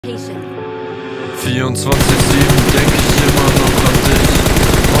24/7 denk ich immer noch an dich.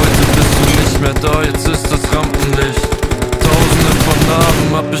 Heute bist du nicht mehr da, jetzt ist das Rampenlicht. Tausende von Narben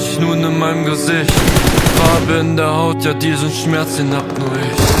hab ich nun in meinem Gesicht. Farbe in der Haut, ja diesen Schmerz, den hab nur ich.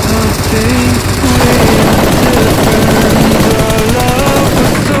 I think we are different. Our love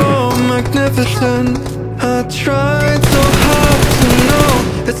was so magnificent. I tried so hard to know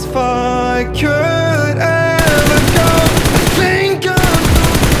as far I could ever go. I think I'm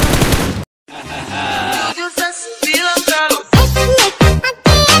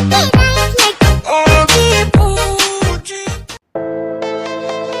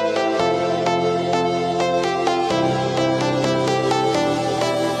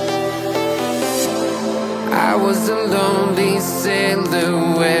I was a lonely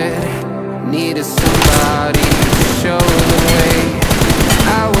silhouette, needed somebody to show the way.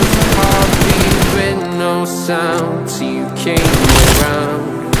 I was a heartbeat with no sound, till you came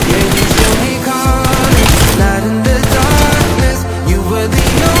around. Yeah, you showed me colors, light in the darkness. You were the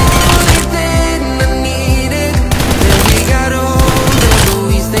only thing I needed. Then we got older, but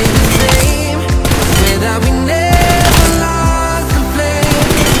we stayed the same. Swear that we never lost the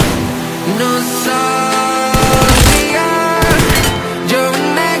flame. No sorry.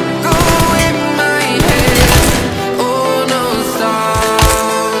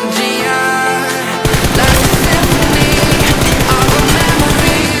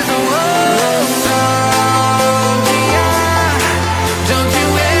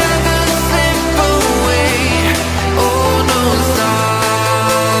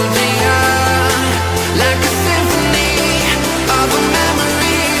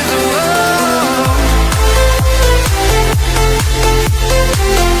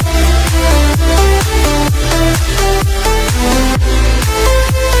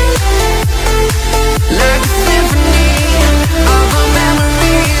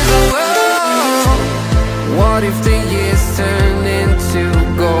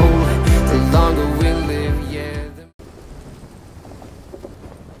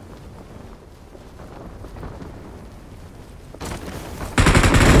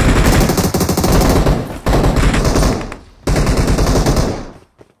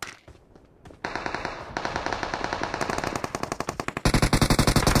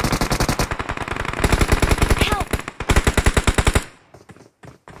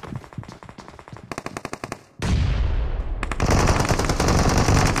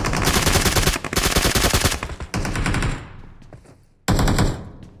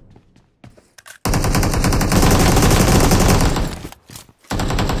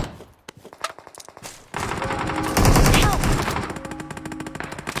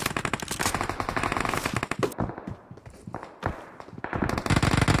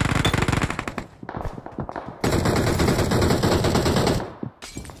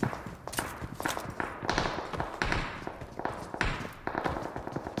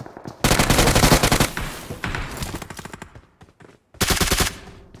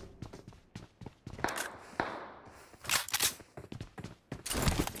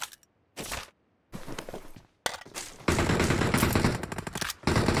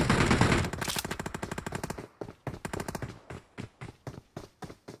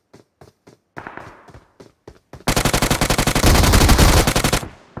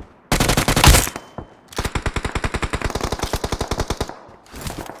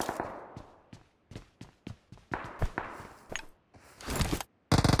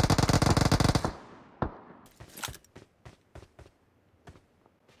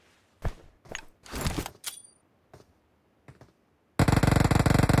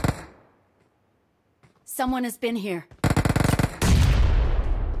 Someone has been here.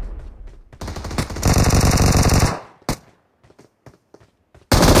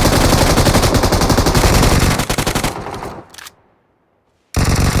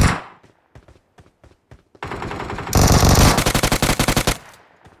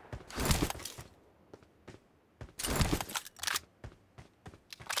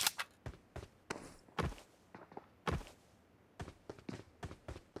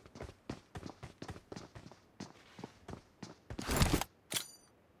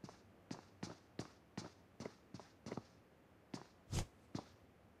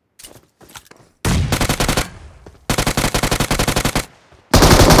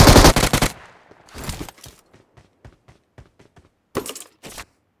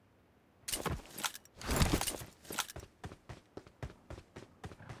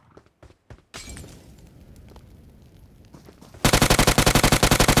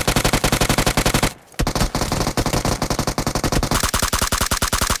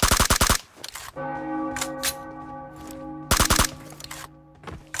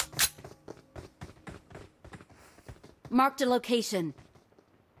 Marked a location.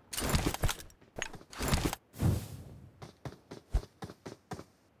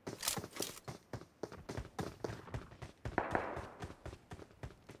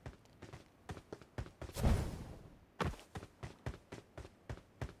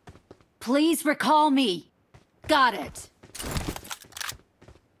 Please recall me. Got it.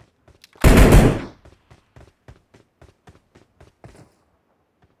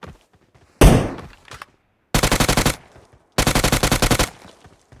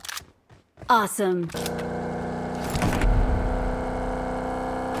 Awesome.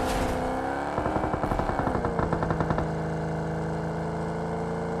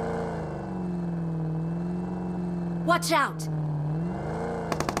 Watch out.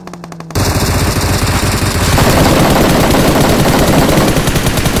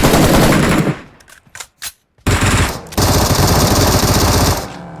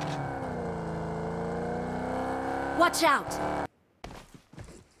 Watch out!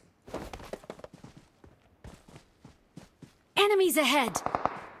 Enemies ahead!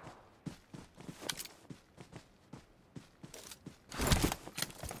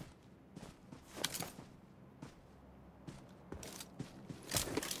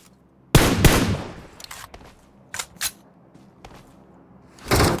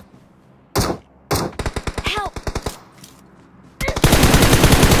 Help!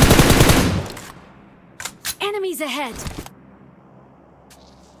 Enemies ahead!